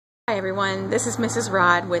Hi everyone, this is Mrs.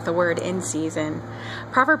 Rod with a word in season.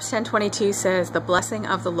 Proverbs 10:22 says, "The blessing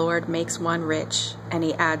of the Lord makes one rich, and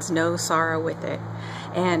he adds no sorrow with it."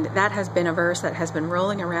 And that has been a verse that has been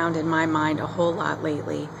rolling around in my mind a whole lot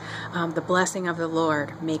lately. The blessing of the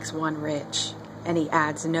Lord makes one rich, and he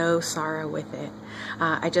adds no sorrow with it.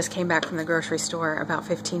 I just came back from the grocery store about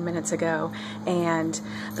 15 minutes ago, and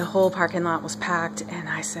the whole parking lot was packed, and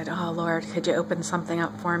I said, "Oh Lord, could you open something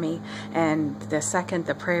up for me?" And the second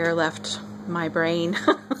the prayer left my brain,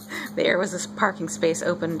 there was this parking space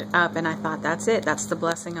opened up, and I thought, that's it, that's the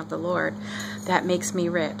blessing of the Lord that makes me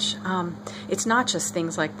rich. It's not just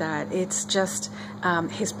things like that, it's just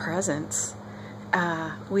his presence.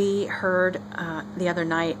 We heard the other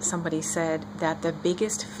night somebody said that the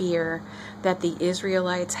biggest fear that the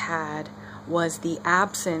Israelites had was the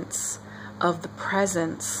absence of the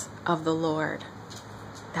presence of the Lord.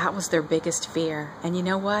 That was their biggest fear. And you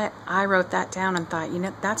know what? I wrote that down and thought,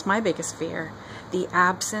 that's my biggest fear. The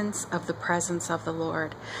absence of the presence of the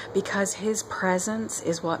Lord, because his presence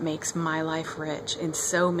is what makes my life rich in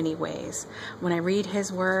so many ways. When I read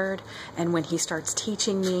his word and when he starts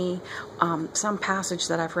teaching me some passage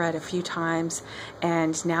that I've read a few times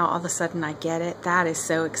and now all of a sudden I get it, that is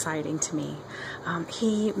so exciting to me.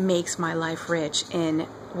 He makes my life rich in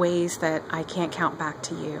ways that I can't count back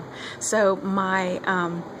to you. So my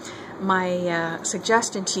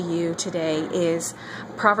suggestion to you today is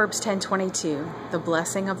Proverbs 10:22. The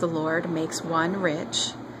blessing of the Lord makes one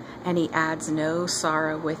rich, and he adds no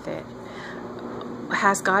sorrow with it.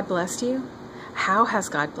 Has God blessed you? How has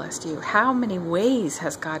God blessed you? How many ways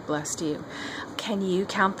has God blessed you? Can you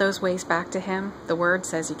count those ways back to him? The word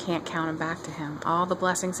says you can't count them back to him. All the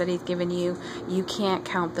blessings that he's given you, you can't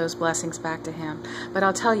count those blessings back to him. But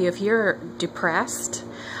I'll tell you, if you're depressed,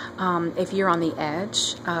 if you're on the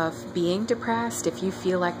edge of being depressed, if you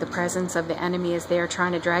feel like the presence of the enemy is there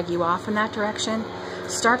trying to drag you off in that direction,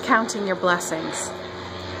 start counting your blessings,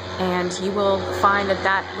 and you will find that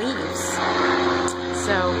that leaves.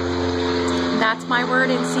 So that's my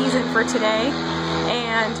word in season for today.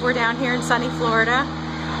 And we're down here in sunny Florida.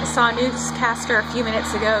 I saw a newscaster a few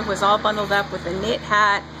minutes ago who was all bundled up with a knit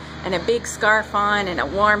hat and a big scarf on and a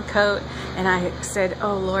warm coat. And I said,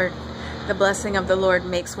 "Oh Lord, the blessing of the Lord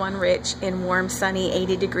makes one rich," in warm, sunny,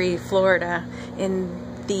 80-degree Florida in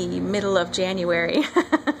the middle of January.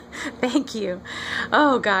 Thank you.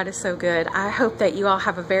 Oh, God is so good. I hope that you all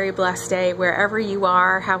have a very blessed day wherever you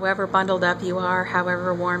are, however bundled up you are,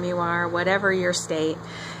 however warm you are, whatever your state.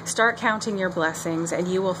 Start counting your blessings, and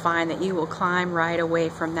you will find that you will climb right away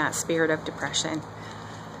from that spirit of depression.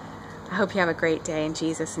 I hope you have a great day in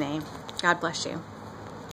Jesus' name. God bless you.